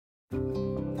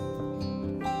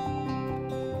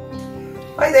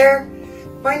Hi there,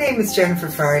 my name is Jennifer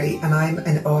Farley and I'm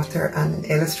an author and an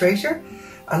illustrator,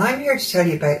 and I'm here to tell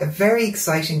you about a very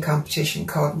exciting competition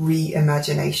called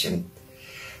Re-ImagineNation.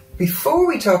 Before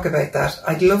we talk about that,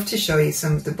 I'd love to show you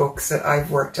some of the books that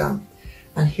I've worked on,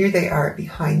 and here they are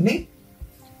behind me.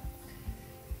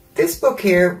 This book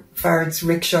here, Farad's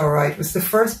Rickshaw Ride, was the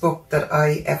first book that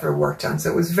I ever worked on, so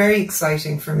it was very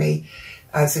exciting for me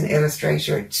as an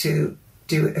illustrator to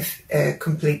do a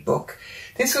complete book.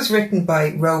 This was written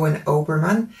by Rowan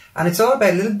Oberman, and it's all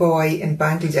about a little boy in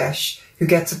Bangladesh who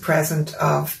gets a present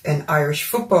of an Irish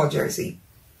football jersey.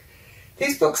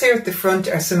 These books here at the front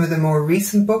are some of the more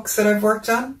recent books that I've worked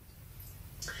on.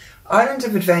 Island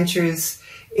of Adventures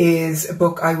is a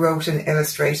book I wrote and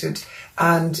illustrated,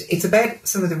 and it's about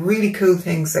some of the really cool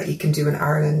things that you can do in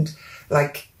Ireland,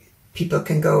 like people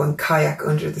can go and kayak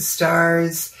under the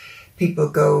stars, people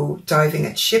go diving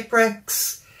at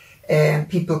shipwrecks, and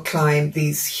people climb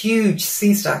these huge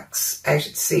sea stacks out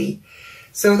at sea.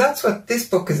 So that's what this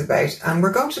book is about, and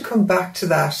we're going to come back to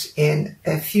that in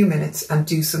a few minutes and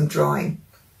do some drawing.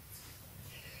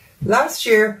 Last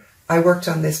year I worked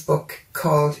on this book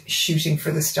called Shooting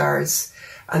for the Stars,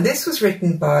 and this was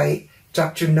written by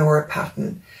Dr. Nora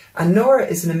Patton. And Nora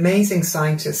is an amazing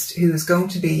scientist who is going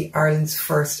to be Ireland's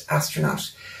first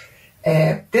astronaut.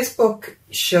 This book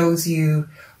shows you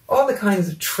all the kinds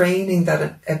of training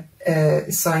that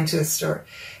a scientist or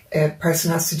a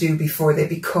person has to do before they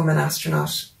become an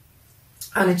astronaut.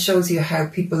 And it shows you how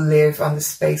people live on the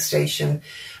space station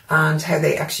and how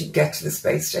they actually get to the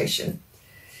space station.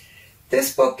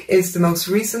 This book is the most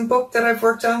recent book that I've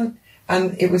worked on,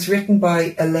 and it was written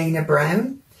by Elena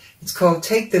Brown. It's called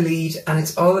Take the Lead, and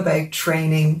it's all about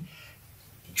training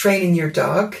your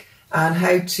dog and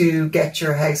how to get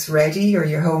your house ready or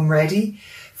your home ready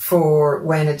for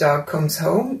when a dog comes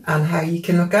home, and how you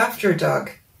can look after a dog.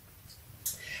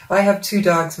 I have 2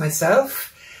 dogs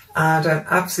myself, and I'm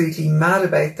absolutely mad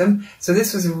about them. So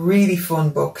this was a really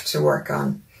fun book to work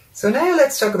on. So now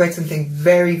let's talk about something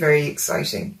very, very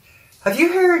exciting. Have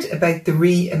you heard about the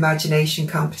Re-ImagineNation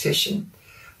competition?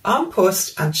 On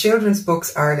Post and Children's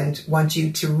Books Ireland want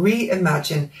you to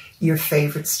reimagine your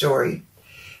favourite story.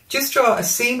 Just draw a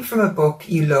scene from a book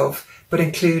you love, but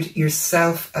include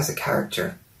yourself as a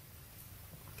character.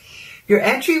 Your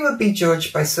entry will be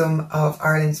judged by some of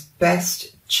Ireland's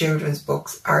best children's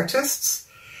books artists,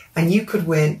 and you could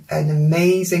win an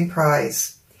amazing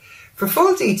prize. For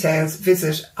full details,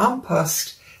 visit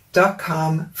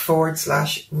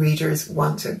onpost.com/readers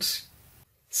wanted.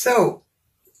 So,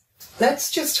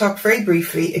 let's just talk very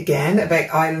briefly again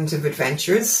about Island of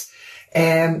Adventures.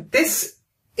 This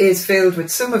is filled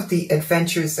with some of the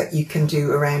adventures that you can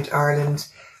do around Ireland.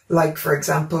 Like, for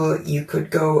example, you could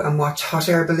go and watch hot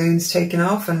air balloons taking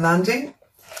off and landing.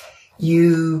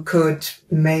 You could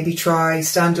maybe try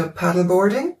stand-up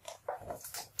paddleboarding.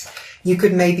 You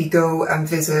could maybe go and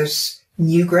visit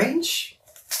Newgrange.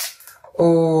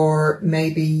 Or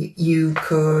maybe you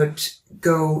could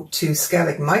go to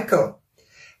Skellig Michael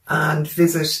and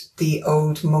visit the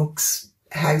old monks'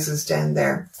 houses down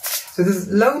there. So there's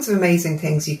loads of amazing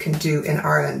things you can do in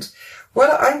Ireland.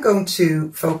 What I'm going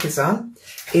to focus on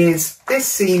is this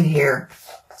scene here.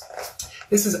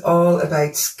 This is all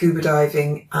about scuba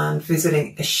diving and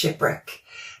visiting a shipwreck.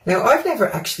 Now, I've never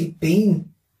actually been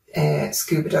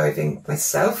scuba diving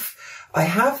myself. I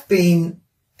have been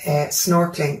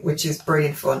snorkeling, which is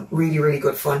brilliant fun, really, really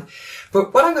good fun.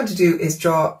 But what I'm going to do is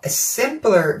draw a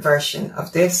simpler version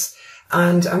of this,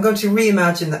 and I'm going to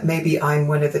reimagine that maybe I'm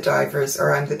one of the divers,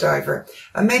 or I'm the diver,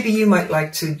 and maybe you might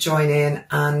like to join in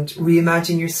and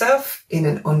reimagine yourself in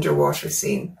an underwater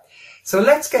scene. So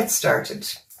let's get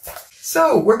started.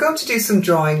 So we're going to do some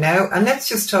drawing now, and let's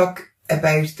just talk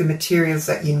about the materials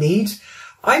that you need.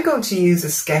 I'm going to use a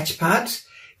sketch pad.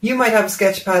 You might have a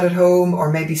sketch pad at home,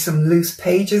 or maybe some loose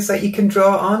pages that you can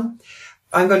draw on.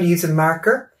 I'm going to use a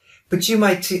marker, but you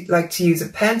might like to use a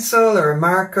pencil or a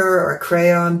marker or a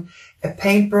crayon, a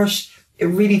paintbrush. It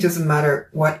really doesn't matter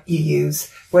what you use.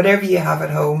 Whatever you have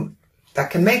at home that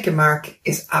can make a mark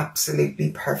is absolutely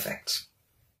perfect.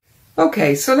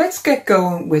 Okay, so let's get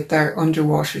going with our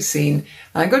underwater scene.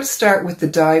 I'm going to start with the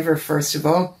diver first of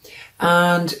all,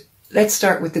 and let's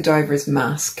start with the diver's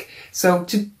mask. So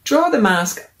to draw the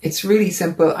mask, it's really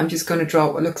simple. I'm just going to draw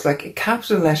what looks like a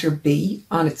capital letter B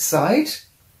on its side.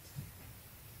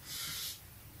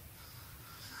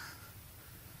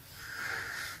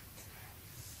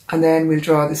 And then we'll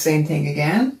draw the same thing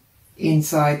again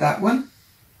inside that one.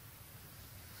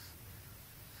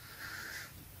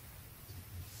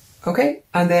 Okay,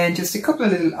 and then just a couple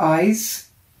of little eyes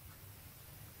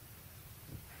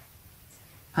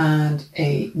and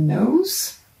a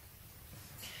nose.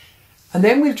 And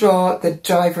then we'll draw the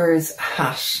diver's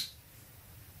hat.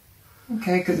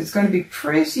 Okay, because it's going to be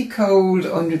pretty cold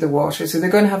under the water, so they're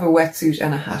going to have a wetsuit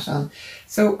and a hat on.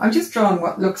 So I'm just drawing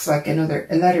what looks like a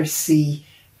letter C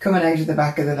coming out of the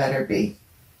back of the letter B.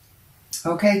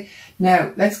 Okay,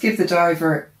 now let's give the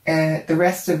diver the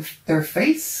rest of their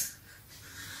face.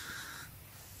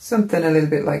 Something a little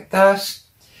bit like that.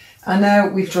 And now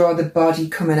we draw the body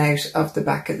coming out of the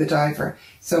back of the diver.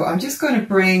 So I'm just going to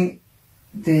bring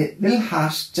the little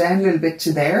hat down a little bit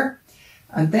to there.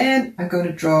 And then I'm going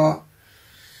to draw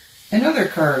another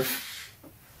curve.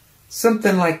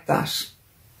 Something like that.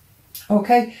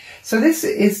 Okay, so this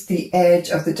is the edge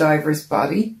of the diver's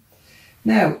body.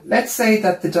 Now, let's say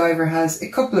that the diver has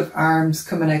a couple of arms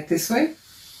coming out this way.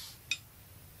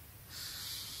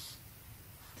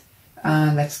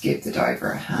 And let's give the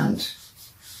diver a hand.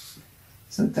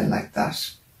 Something like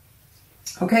that.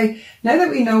 Okay, now that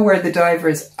we know where the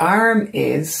diver's arm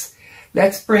is,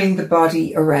 let's bring the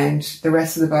body around, the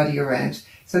rest of the body around.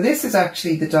 So this is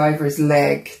actually the diver's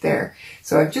leg there.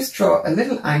 So I've just drawn a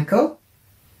little ankle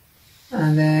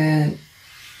and then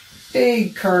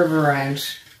big curve around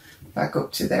back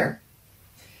up to there.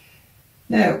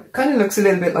 Now, it kind of looks a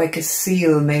little bit like a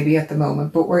seal maybe at the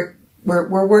moment, but we're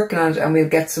working on it and we'll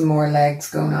get some more legs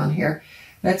going on here.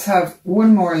 Let's have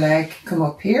one more leg come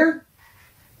up here.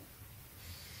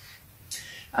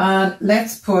 And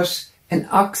let's put an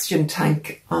oxygen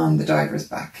tank on the diver's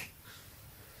back.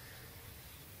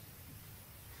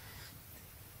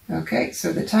 Okay,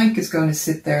 so the tank is going to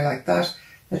sit there like that.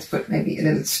 Let's put maybe a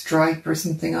little stripe or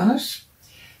something on it.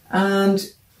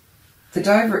 And the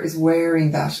diver is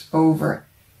wearing that over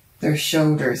their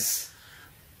shoulders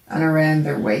and around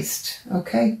their waist.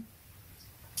 Okay.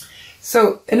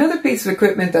 So another piece of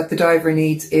equipment that the diver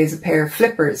needs is a pair of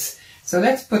flippers. So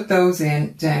let's put those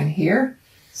in down here.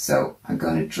 So I'm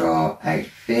going to draw a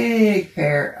big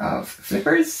pair of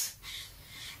flippers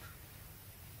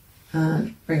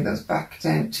and bring those back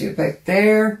down to about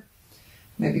there.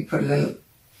 Maybe put a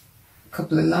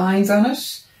couple of lines on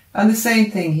it. And the same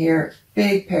thing here,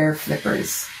 big pair of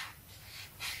flippers.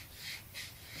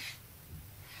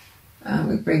 And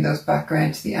we'll bring those back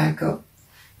around to the ankle.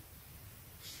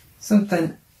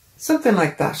 Something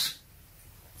like that.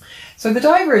 So the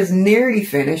diver is nearly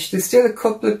finished. There's still a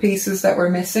couple of pieces that we're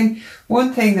missing.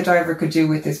 One thing the diver could do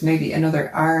with is maybe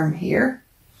another arm here.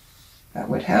 That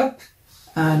would help.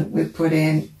 And we'll put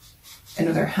in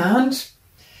another hand.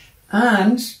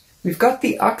 And we've got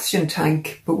the oxygen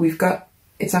tank, but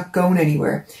it's not going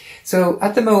anywhere. So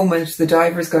at the moment, the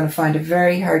diver is going to find it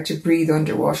very hard to breathe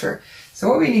underwater. So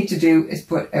what we need to do is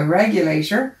put a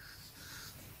regulator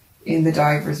in the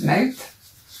diver's mouth.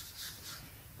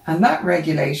 And that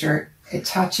regulator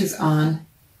attaches on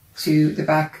to the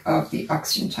back of the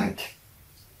oxygen tank.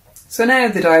 So now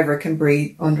the diver can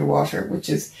breathe underwater, which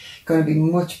is going to be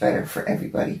much better for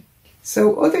everybody.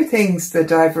 So other things the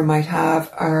diver might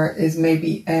have is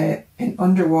maybe an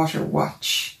underwater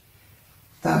watch.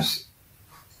 That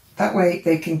way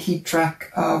they can keep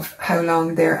track of how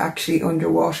long they're actually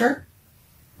underwater.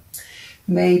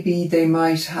 Maybe they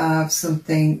might have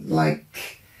something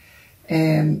like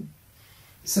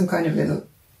some kind of little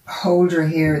holder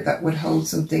here that would hold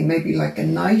something, maybe like a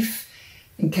knife,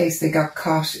 in case they got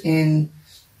caught in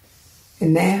a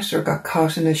net or got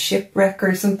caught in a shipwreck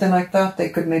or something like that. They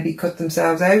could maybe cut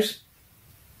themselves out,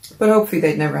 but hopefully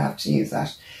they'd never have to use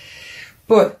that.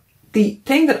 But the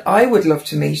thing that I would love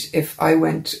to meet if I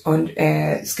went on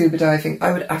scuba diving,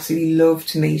 I would absolutely love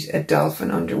to meet a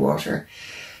dolphin underwater.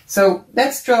 So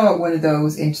let's draw one of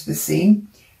those into the scene.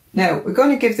 Now we're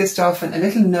going to give this dolphin a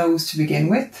little nose to begin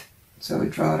with. So we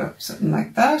draw it up something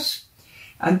like that.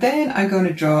 And then I'm going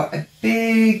to draw a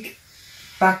big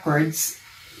backwards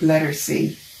letter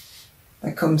C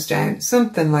that comes down,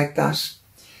 something like that.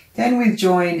 Then we'll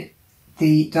join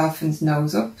the dolphin's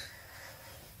nose up,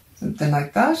 something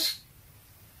like that.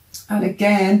 And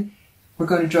again, we're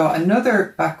going to draw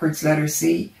another backwards letter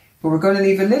C, but we're going to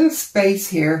leave a little space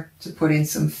here to put in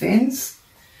some fins.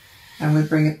 And we'll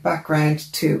bring it back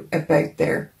round to about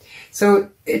there. So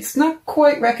it's not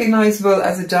quite recognisable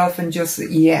as a dolphin just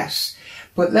yet,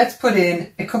 but let's put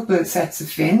in a couple of sets of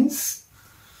fins.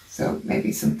 So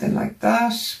maybe something like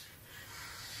that.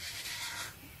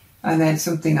 And then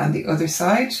something on the other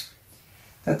side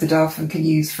that the dolphin can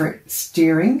use for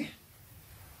steering.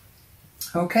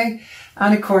 Okay,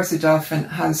 and of course a dolphin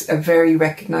has a very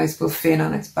recognisable fin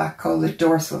on its back called the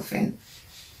dorsal fin.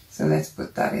 So let's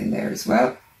put that in there as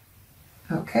well.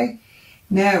 Okay,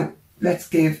 now let's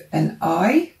give an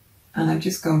eye, and I'm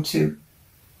just going to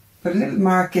put a little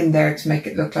mark in there to make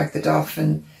it look like the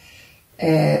dolphin's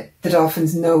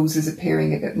nose is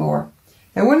appearing a bit more.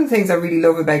 Now, one of the things I really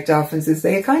love about dolphins is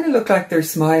they kind of look like they're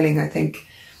smiling, I think.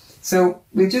 So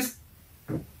we'll just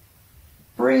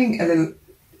bring a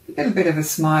little bit of a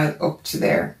smile up to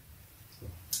there.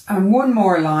 And one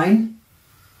more line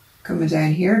coming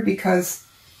down here, because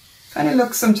it kind of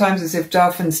looks sometimes as if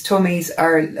dolphins' tummies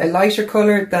are a lighter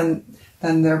colour than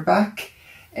their back.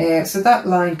 So that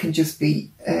line can just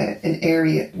be an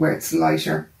area where it's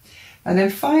lighter. And then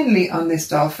finally on this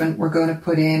dolphin, we're going to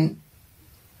put in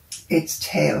its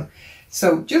tail.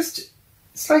 So just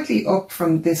slightly up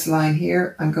from this line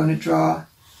here, I'm going to draw a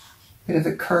bit of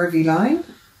a curvy line,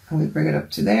 and we'll bring it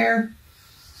up to there.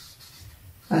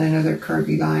 And another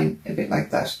curvy line, a bit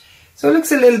like that. So it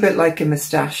looks a little bit like a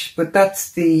moustache, but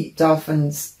that's the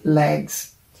dolphin's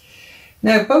legs.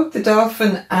 Now, both the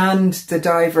dolphin and the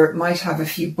diver might have a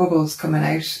few bubbles coming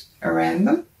out around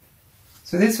them.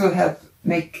 So this will help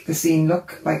make the scene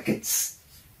look like it's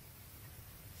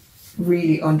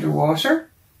really underwater.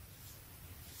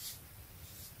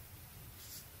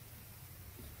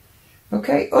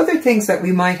 Okay, other things that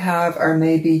we might have are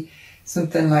maybe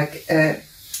something like a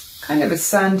kind of a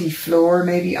sandy floor,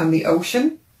 maybe on the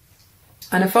ocean.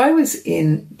 And if I was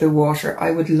in the water,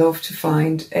 I would love to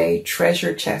find a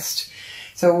treasure chest.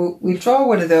 So we'll draw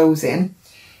one of those in.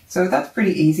 So that's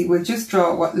pretty easy. We'll just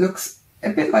draw what looks a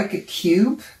bit like a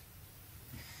cube.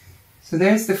 So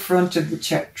there's the front of the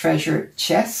treasure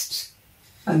chest.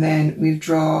 And then we'll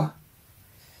draw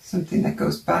something that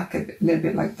goes back a little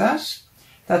bit like that.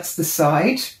 That's the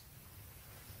side.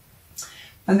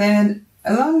 And then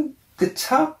along the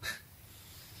top,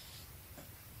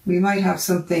 we might have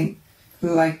something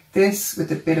like this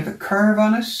with a bit of a curve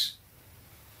on it.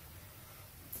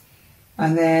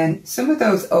 And then some of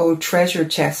those old treasure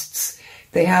chests,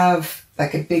 they have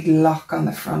like a big lock on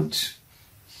the front.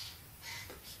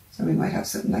 So we might have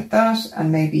something like that,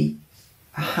 and maybe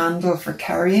a handle for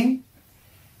carrying.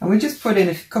 And we'll just put in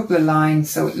a couple of lines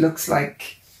so it looks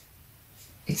like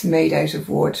it's made out of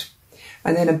wood.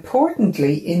 And then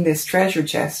importantly, in this treasure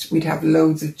chest, we'd have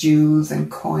loads of jewels and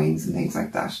coins and things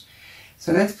like that.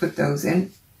 So let's put those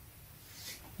in.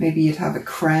 Maybe you'd have a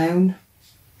crown,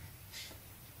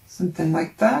 something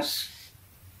like that.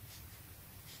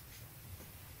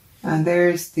 And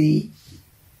there's the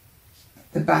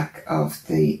back of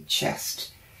the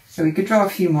chest. So we could draw a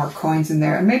few more coins in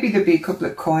there, and maybe there'd be a couple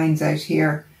of coins out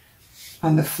here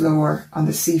on the floor, on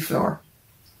the sea floor.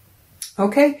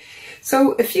 Okay,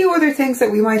 so a few other things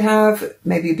that we might have.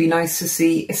 Maybe it'd be nice to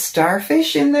see a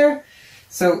starfish in there.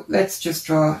 So let's just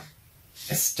draw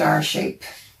a star shape.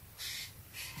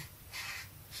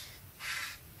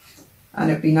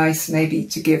 And it'd be nice maybe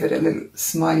to give it a little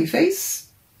smiley face.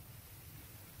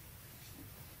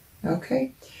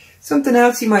 Okay. Something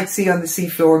else you might see on the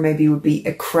seafloor maybe would be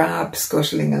a crab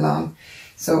scuttling along.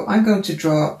 So I'm going to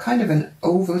draw kind of an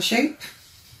oval shape.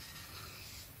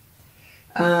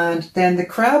 And then the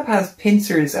crab has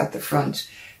pincers at the front.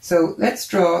 So let's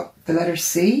draw the letter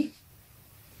C.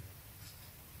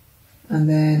 And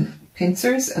then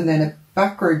pincers, and then a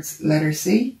backwards letter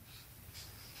C.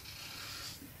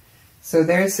 So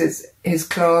there's his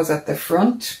claws at the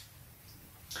front.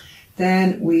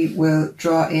 Then we will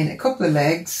draw in a couple of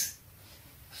legs.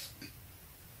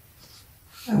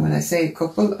 And when I say a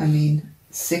couple, I mean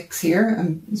 6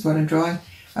 here is what I'm drawing.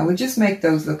 And we'll just make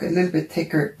those look a little bit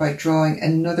thicker by drawing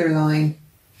another line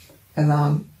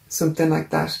along, something like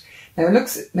that. Now it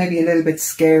looks maybe a little bit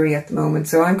scary at the moment,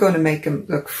 so I'm going to make him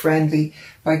look friendly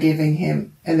by giving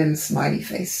him a little smiley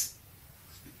face.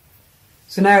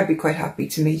 So now I'd be quite happy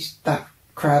to meet that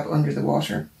crab under the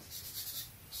water.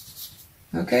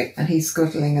 Okay, and he's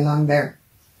scuttling along there.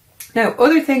 Now,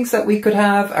 other things that we could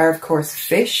have are, of course,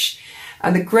 fish.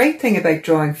 And the great thing about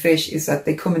drawing fish is that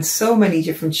they come in so many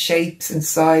different shapes and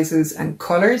sizes and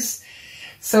colours.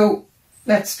 So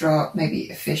let's draw maybe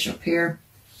a fish up here.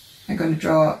 I'm going to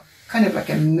draw kind of like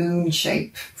a moon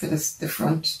shape for the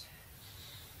front.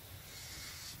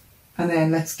 And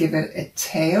then let's give it a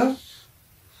tail.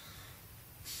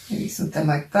 Maybe something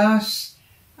like that.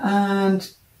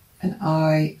 And an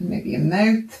eye, maybe a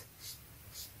mouth.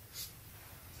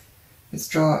 Let's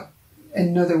draw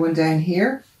another one down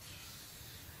here.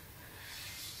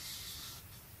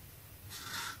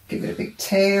 Give it a big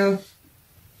tail.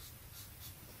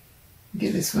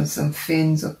 Give this one some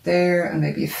fins up there and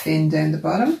maybe a fin down the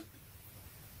bottom.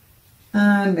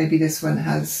 And maybe this one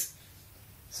has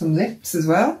some lips as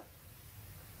well.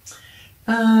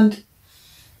 And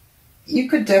you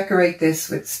could decorate this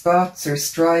with spots or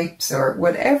stripes or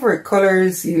whatever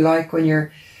colours you like when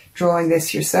you're drawing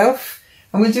this yourself.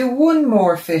 And we'll do one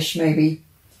more fish maybe.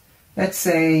 Let's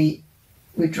say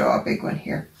we draw a big one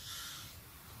here.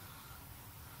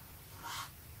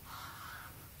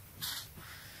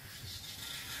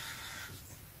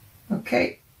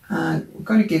 Okay, and we're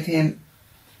going to give him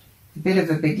a bit of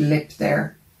a big lip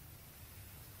there.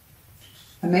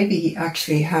 And maybe he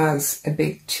actually has a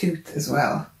big tooth as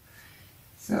well.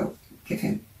 So give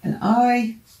him an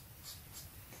eye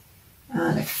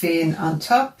and a fin on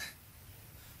top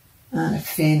and a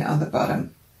fin on the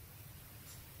bottom.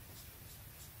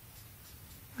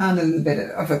 And a little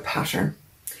bit of a pattern.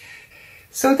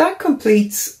 So that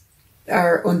completes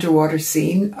our underwater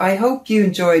scene. I hope you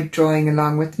enjoyed drawing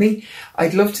along with me.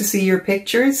 I'd love to see your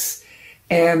pictures.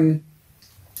 I'd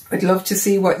love to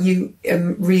see what you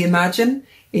reimagine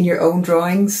in your own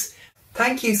drawings.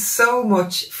 Thank you so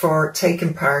much for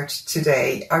taking part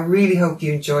today. I really hope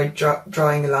you enjoyed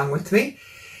drawing along with me.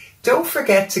 Don't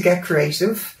forget to get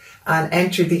creative and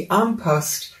enter the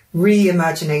Post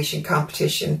Re-ImagineNation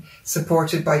competition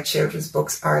supported by Children's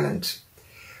Books Ireland.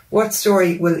 What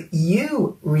story will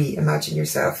you reimagine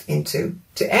yourself into?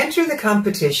 To enter the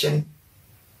competition,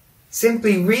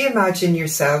 simply reimagine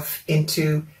yourself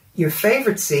into your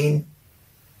favourite scene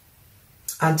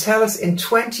and tell us in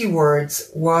 20 words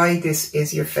why this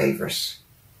is your favourite.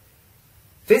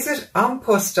 Visit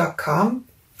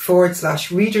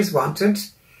onpost.com/readers wanted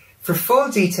for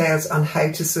full details on how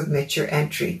to submit your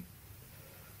entry.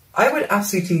 I would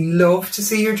absolutely love to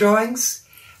see your drawings,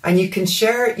 and you can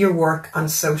share your work on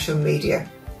social media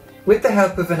with the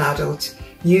help of an adult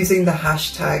using the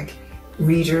hashtag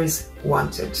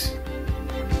 #ReadersWanted.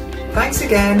 Thanks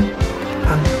again,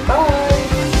 and bye!